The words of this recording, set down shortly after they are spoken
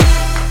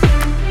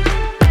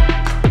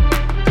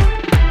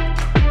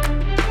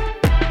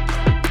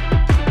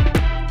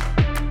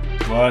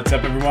What's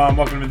up, everyone?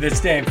 Welcome to This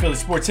Day in Philly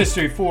Sports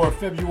History for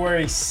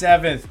February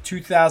 7th,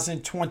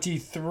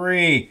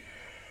 2023.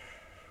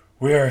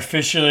 We are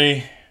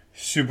officially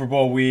Super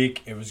Bowl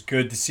week. It was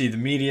good to see the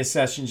media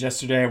sessions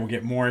yesterday. We'll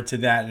get more into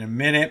that in a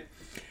minute.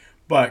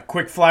 But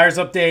quick Flyers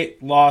update.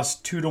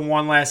 Lost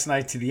 2-1 last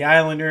night to the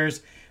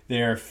Islanders.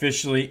 They're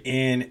officially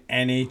in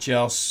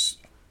NHL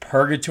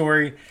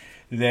purgatory.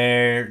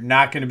 They're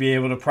not going to be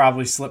able to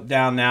probably slip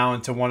down now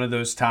into one of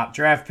those top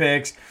draft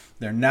picks.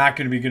 They're not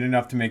going to be good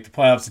enough to make the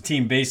playoffs. The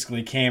team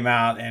basically came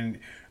out and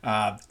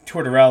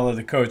Tortorella,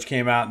 the coach,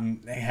 came out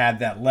and had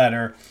that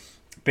letter.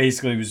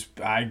 Basically, was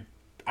I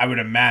would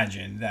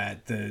imagine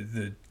that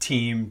the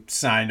team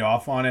signed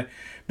off on it.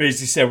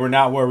 Basically said, we're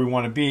not where we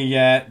want to be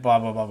yet, blah,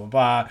 blah, blah, blah,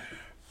 blah.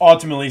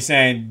 Ultimately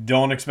saying,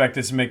 don't expect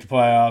us to make the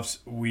playoffs.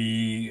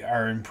 We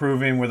are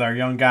improving with our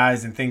young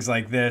guys and things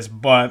like this,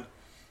 but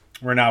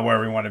we're not where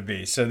we want to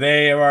be. So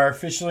they are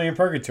officially in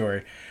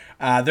purgatory.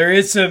 There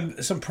is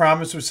some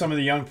promise with some of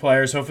the young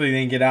players. Hopefully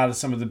they can get out of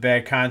some of the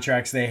bad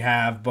contracts they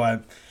have,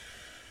 but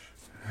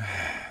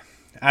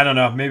I don't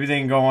know. Maybe they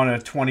can go on a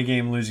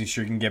 20-game losing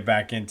streak and get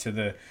back into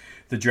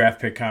the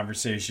draft pick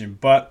conversation.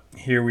 But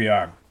here we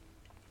are.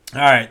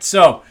 All right,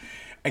 so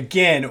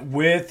again,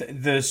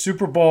 with the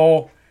Super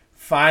Bowl,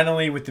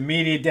 finally with the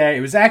media day,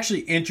 it was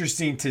actually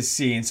interesting to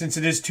see. And since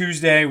it is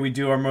Tuesday, we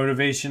do our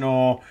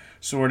motivational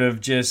sort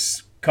of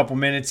just couple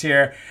minutes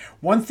here.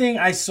 One thing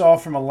I saw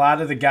from a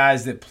lot of the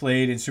guys that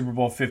played in Super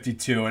Bowl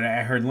 52, and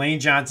I heard Lane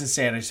Johnson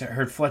say it, I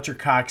heard Fletcher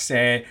Cox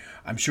say it,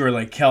 I'm sure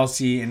like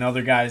Kelsey and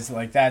other guys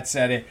like that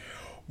said it,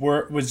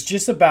 was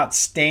just about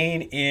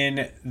staying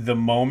in the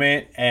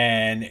moment.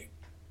 And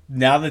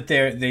now that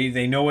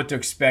they know what to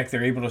expect,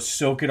 they're able to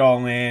soak it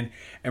all in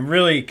and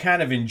really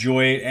kind of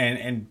enjoy it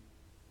and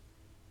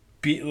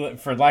be,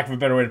 for lack of a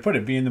better way to put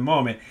it, be in the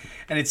moment.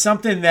 And it's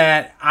something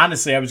that,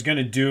 honestly, I was going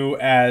to do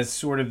as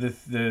sort of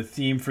the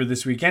theme for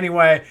this week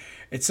anyway.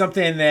 It's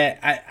something that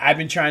I've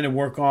been trying to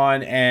work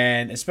on,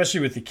 and especially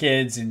with the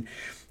kids. And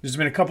there's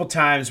been a couple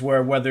times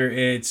where whether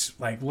it's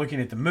like looking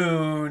at the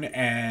moon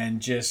and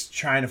just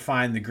trying to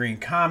find the green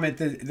comet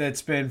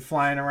that's been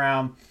flying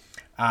around,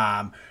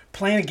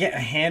 playing a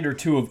hand or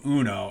two of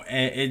Uno.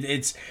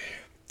 It's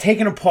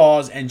taking a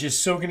pause and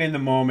just soaking in the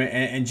moment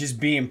and just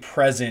being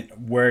present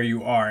where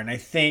you are. And I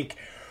think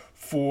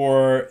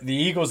for the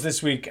Eagles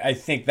this week, I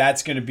think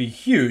that's going to be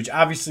huge.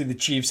 Obviously, the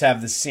Chiefs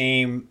have the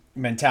same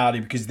mentality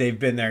because they've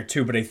been there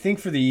too. But I think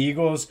for the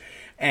Eagles,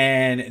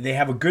 and they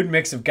have a good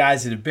mix of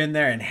guys that have been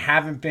there and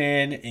haven't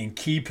been in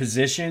key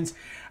positions,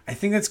 I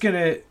think that's going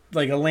to,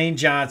 like a Lane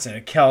Johnson,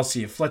 a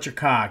Kelsey, a Fletcher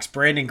Cox,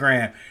 Brandon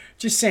Graham,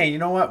 just saying, you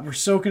know what, we're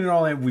soaking it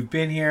all in. We've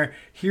been here.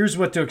 Here's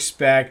what to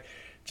expect.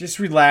 Just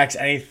relax.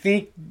 And I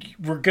think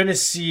we're going to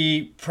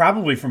see,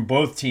 probably from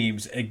both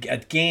teams, a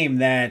game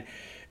that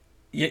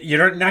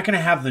you're not going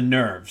to have the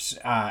nerves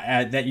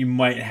that you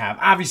might have.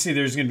 Obviously,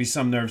 there's going to be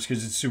some nerves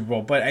because it's Super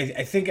Bowl, but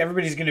I think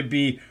everybody's going to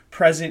be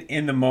present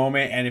in the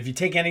moment. And if you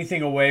take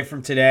anything away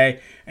from today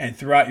and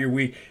throughout your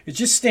week, it's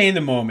just stay in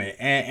the moment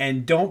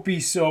and don't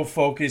be so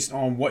focused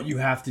on what you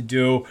have to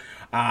do.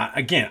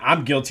 Again,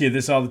 I'm guilty of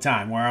this all the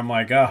time where I'm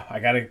like, oh, I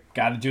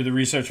gotta do the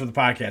research for the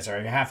podcast, or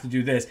I have to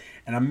do this,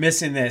 and I'm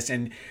missing this.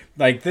 And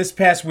like this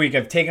past week,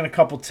 I've taken a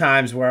couple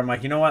times where I'm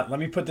like, you know what, let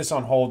me put this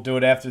on hold, do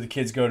it after the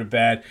kids go to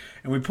bed.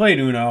 And we played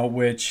Uno,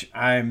 which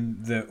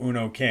I'm the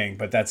Uno king,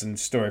 but that's a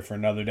story for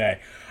another day.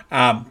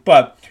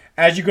 But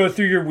as you go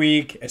through your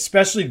week,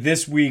 especially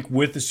this week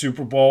with the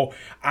Super Bowl,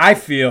 I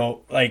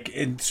feel like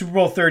in Super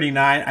Bowl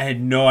 39, I had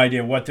no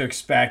idea what to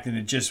expect, and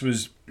it just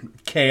was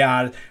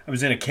chaotic. I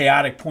was in a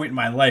chaotic point in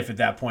my life at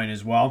that point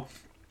as well.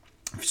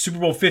 Super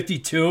Bowl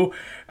 52,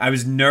 I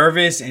was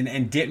nervous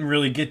and didn't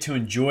really get to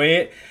enjoy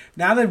it.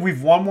 Now that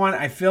we've won one,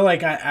 I feel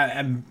like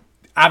I'm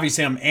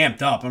obviously I'm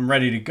amped up. I'm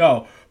ready to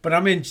go. But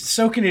I'm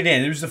soaking it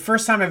in. It was the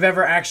first time I've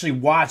ever actually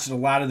watched a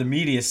lot of the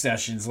media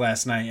sessions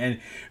last night. And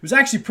it was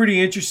actually pretty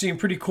interesting,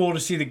 pretty cool to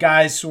see the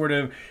guys sort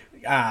of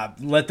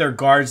let their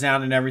guards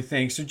down and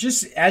everything. So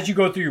just as you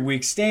go through your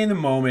week, stay in the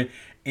moment.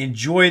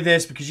 Enjoy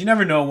this because you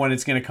never know when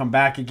it's going to come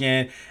back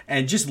again.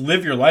 And just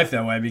live your life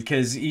that way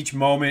because each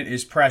moment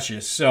is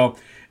precious. So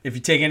if you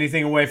take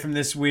anything away from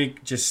this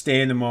week, just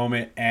stay in the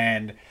moment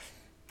and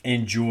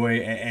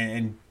enjoy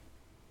and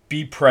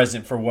be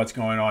present for what's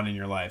going on in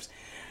your lives.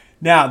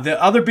 Now,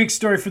 the other big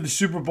story for the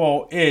Super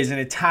Bowl is, and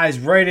it ties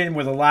right in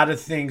with a lot of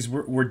things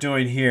we're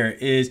doing here,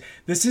 is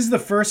this is the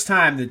first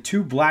time that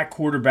two black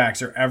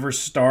quarterbacks are ever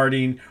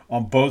starting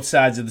on both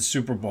sides of the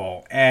Super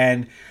Bowl.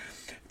 And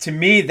to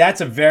me,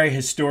 that's a very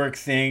historic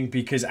thing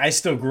because I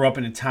still grew up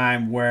in a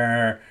time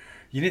where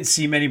you didn't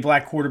see many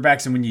black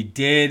quarterbacks. And when you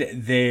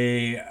did,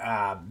 the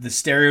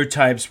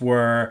stereotypes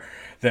were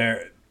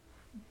they're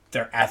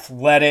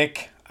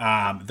athletic,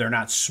 they're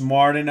not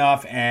smart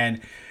enough,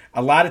 and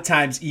a lot of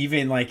times,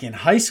 even like in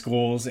high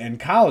schools and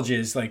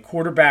colleges, like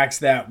quarterbacks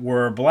that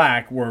were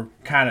black were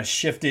kind of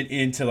shifted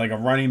into like a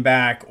running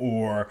back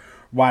or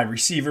wide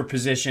receiver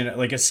position,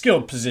 like a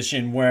skilled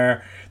position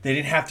where they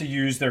didn't have to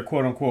use their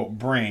quote unquote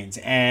brains.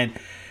 And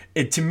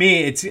to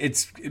me,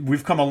 it's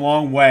we've come a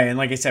long way. And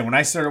like I said, when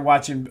I started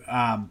watching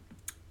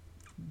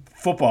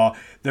football,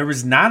 there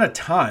was not a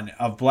ton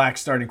of black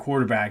starting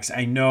quarterbacks.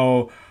 I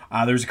know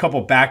there was a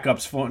couple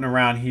backups floating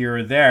around here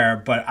or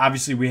there, but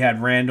obviously we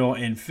had Randall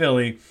in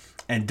Philly,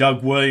 and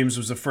Doug Williams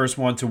was the first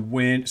one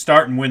to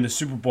start and win the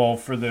Super Bowl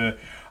for the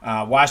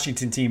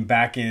Washington team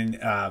back in,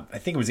 I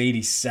think it was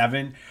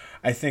 87.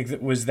 I think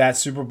that was that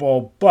Super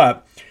Bowl.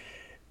 But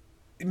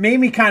it made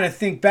me kind of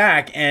think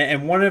back,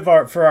 and one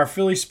of for our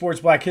Philly Sports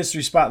Black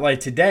History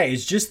Spotlight today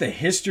is just the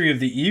history of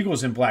the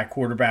Eagles and black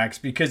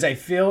quarterbacks, because I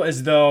feel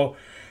as though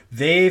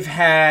they've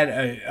had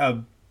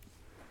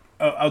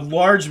a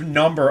large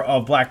number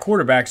of black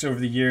quarterbacks over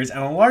the years,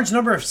 and a large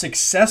number of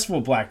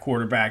successful black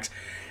quarterbacks.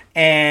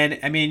 And,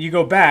 I mean, you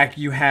go back,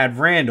 you had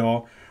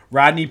Randall,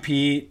 Rodney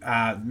Peete,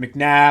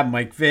 McNabb,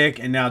 Mike Vick,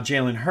 and now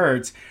Jalen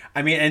Hurts.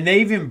 I mean, and they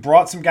even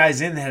brought some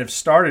guys in that have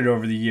started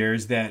over the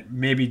years that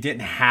maybe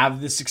didn't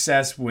have the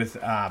success with,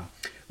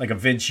 like a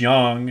Vince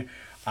Young.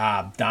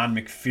 Don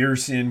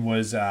McPherson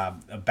was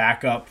a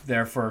backup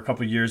there for a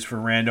couple of years for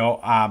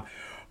Randall.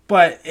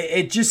 But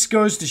it just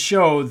goes to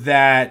show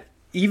that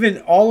even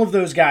all of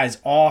those guys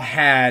all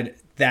had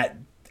that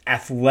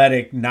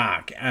athletic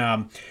knock.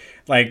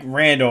 Like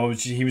Randall,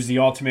 he was the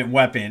ultimate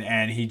weapon,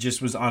 and he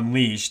just was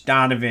unleashed.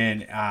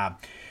 Donovan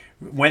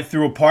went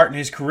through a part in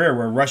his career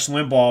where Rush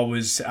Limbaugh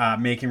was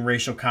making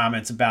racial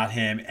comments about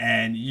him,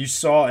 and you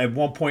saw at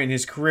one point in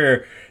his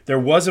career there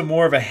was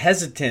more of a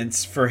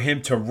hesitance for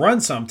him to run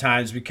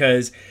sometimes,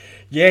 because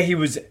he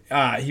was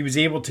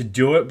able to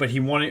do it, but he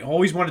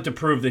always wanted to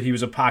prove that he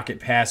was a pocket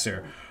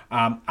passer.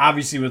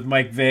 Obviously with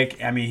Mike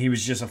Vick, I mean, he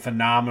was just a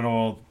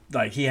phenomenal.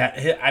 Like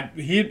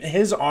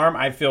his arm,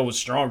 I feel, was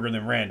stronger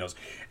than Randall's,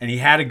 and he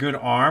had a good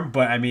arm.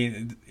 But I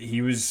mean,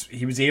 he was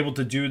able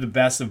to do the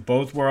best of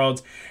both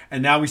worlds.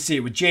 And now we see it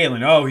with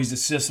Jalen. Oh, he's a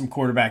system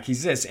quarterback.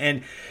 He's this,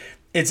 and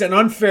it's an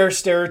unfair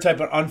stereotype,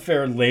 an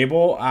unfair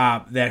label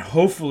that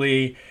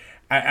hopefully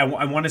I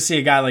want to see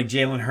a guy like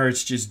Jalen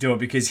Hurts just do it,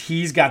 because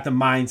he's got the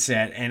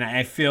mindset, and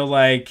I feel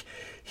like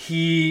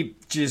he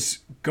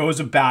just goes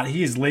about.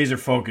 He is laser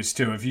focused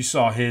too. If you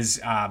saw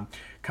his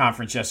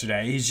conference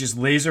yesterday, he's just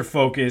laser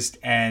focused,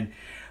 and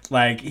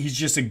like he's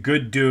just a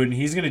good dude, and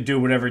he's going to do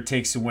whatever it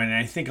takes to win. And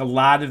I think a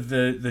lot of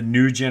the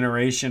new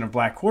generation of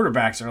black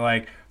quarterbacks are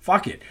like,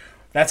 fuck it,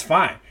 that's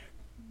fine,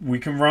 we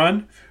can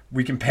run,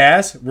 we can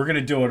pass, we're going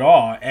to do it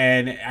all.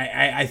 And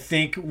I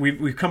think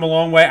we've come a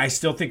long way. I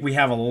still think we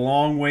have a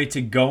long way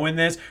to go in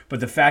this,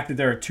 but the fact that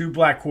there are two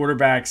black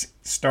quarterbacks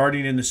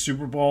starting in the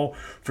Super Bowl,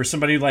 for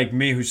somebody like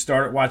me who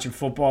started watching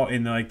football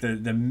in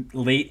the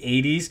late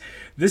 80s,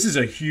 this is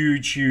a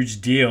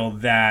huge deal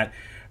that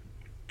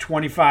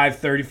 25,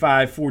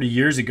 35, 40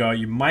 years ago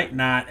you might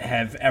not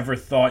have ever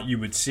thought you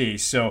would see.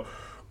 So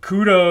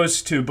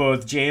kudos to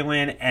both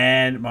Jalen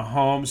and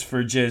Mahomes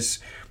for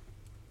just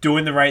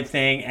doing the right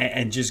thing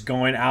and just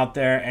going out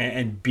there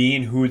and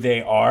being who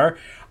they are.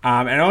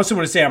 And I also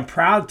want to say I'm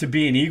proud to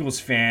be an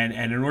Eagles fan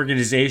and an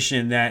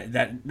organization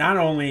that not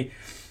only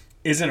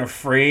isn't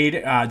afraid.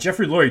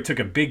 Jeffrey Lurie took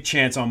a big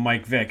chance on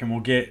Mike Vick,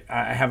 and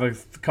I have a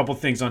couple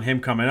things on him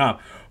coming up.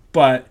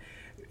 But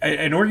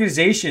an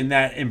organization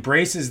that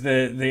embraces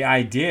the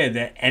idea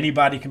that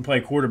anybody can play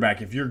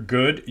quarterback. If you're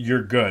good,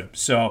 you're good.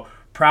 So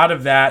proud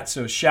of that.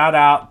 So shout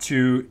out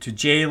to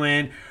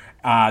Jalen,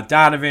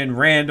 Donovan,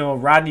 Randall,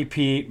 Rodney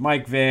Peete,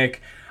 Mike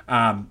Vick,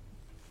 all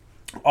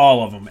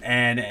of them.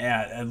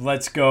 And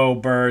let's go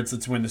Birds.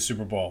 Let's win the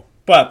Super Bowl.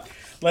 But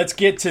let's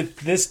get to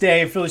this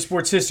day in Philly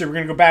sports history. We're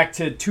going to go back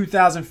to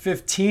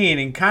 2015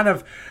 and kind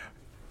of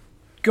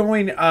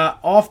going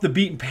off the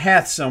beaten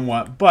path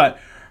somewhat. But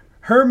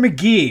Herb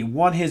Magee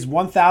won his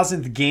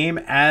 1,000th game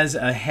as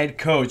a head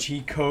coach.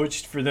 He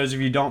coached, for those of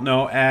you who don't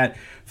know, at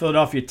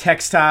Philadelphia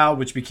Textile,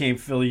 which became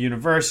Philly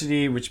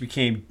University,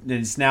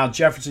 is now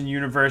Jefferson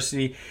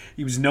University.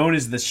 He was known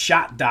as the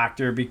shot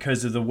doctor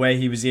because of the way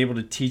he was able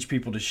to teach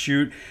people to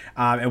shoot.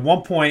 At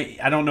one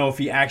point, I don't know if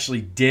he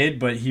actually did,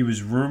 but he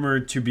was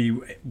rumored to be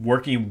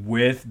working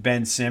with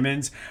Ben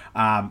Simmons.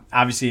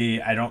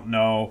 Obviously, I don't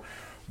know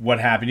what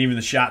happened. Even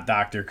the shot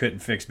doctor couldn't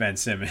fix Ben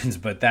Simmons,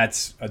 but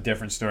that's a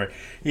different story.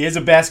 He is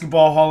a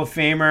basketball Hall of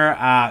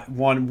Famer,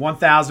 won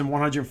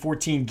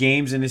 1,114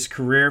 games in his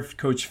career,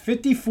 coached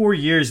 54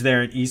 years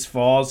there in East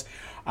Falls,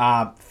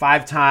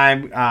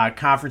 five-time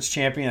conference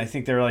champion. I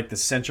think they're like the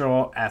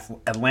Central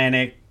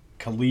Atlantic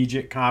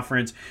Collegiate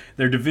Conference.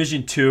 They're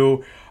Division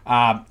II.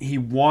 He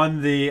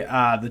won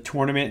the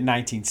tournament in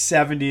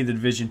 1970, the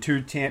Division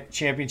II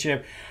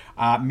championship.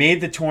 Made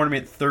the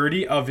tournament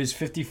 30 of his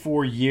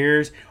 54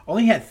 years.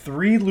 Only had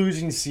 3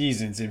 losing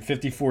seasons in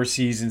 54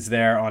 seasons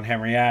there on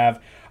Henry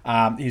Ave.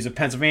 He's a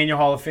Pennsylvania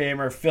Hall of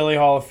Famer, Philly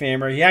Hall of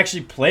Famer. He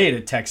actually played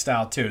at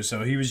Textile too,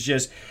 so he was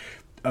just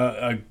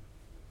a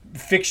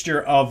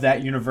fixture of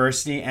that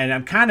university. And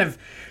I'm kind of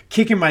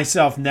kicking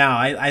myself now.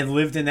 I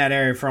lived in that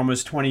area for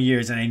almost 20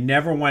 years, and I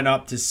never went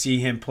up to see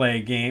him play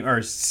a game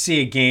or see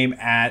a game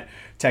at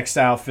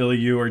Textile, Philly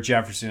U, or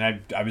Jefferson.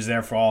 I was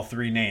there for all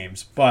 3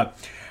 names, but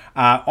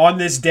On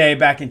this day,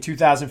 back in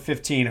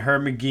 2015,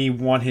 Herb Magee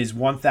won his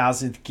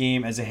 1,000th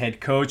game as a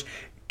head coach.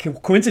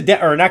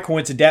 Not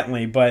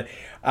coincidentally, but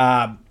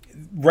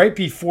right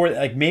before,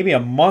 like maybe a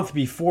month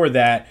before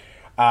that,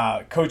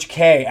 Coach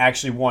K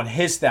actually won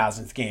his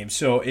 1,000th game.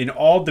 So in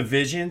all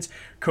divisions,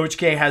 Coach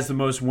K has the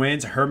most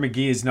wins. Herb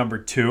Magee is number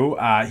 2.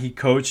 He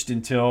coached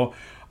until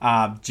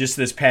just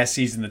this past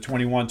season, the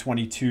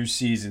 21-22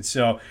 season.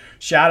 So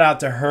shout out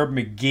to Herb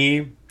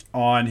Magee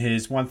on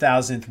his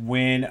 1,000th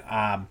win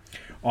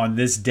on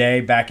this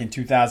day back in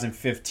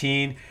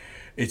 2015.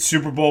 It's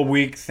Super Bowl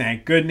week,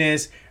 thank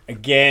goodness.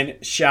 Again,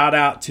 shout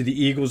out to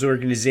the Eagles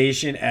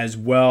organization as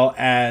well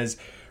as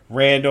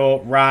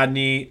Randall,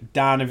 Rodney,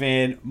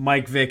 Donovan,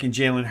 Mike Vick, and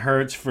Jalen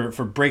Hurts for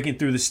breaking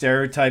through the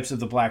stereotypes of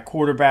the black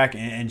quarterback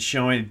and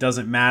showing it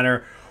doesn't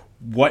matter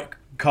what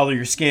color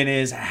your skin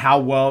is,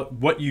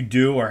 what you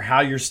do, or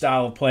how your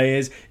style of play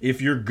is.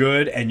 If you're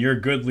good and you're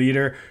a good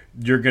leader,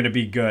 you're going to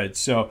be good.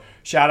 So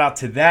shout out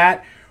to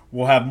that.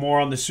 We'll have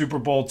more on the Super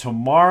Bowl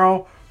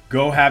tomorrow.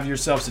 Go have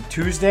yourselves a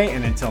Tuesday,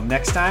 and until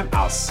next time,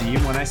 I'll see you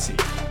when I see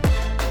you.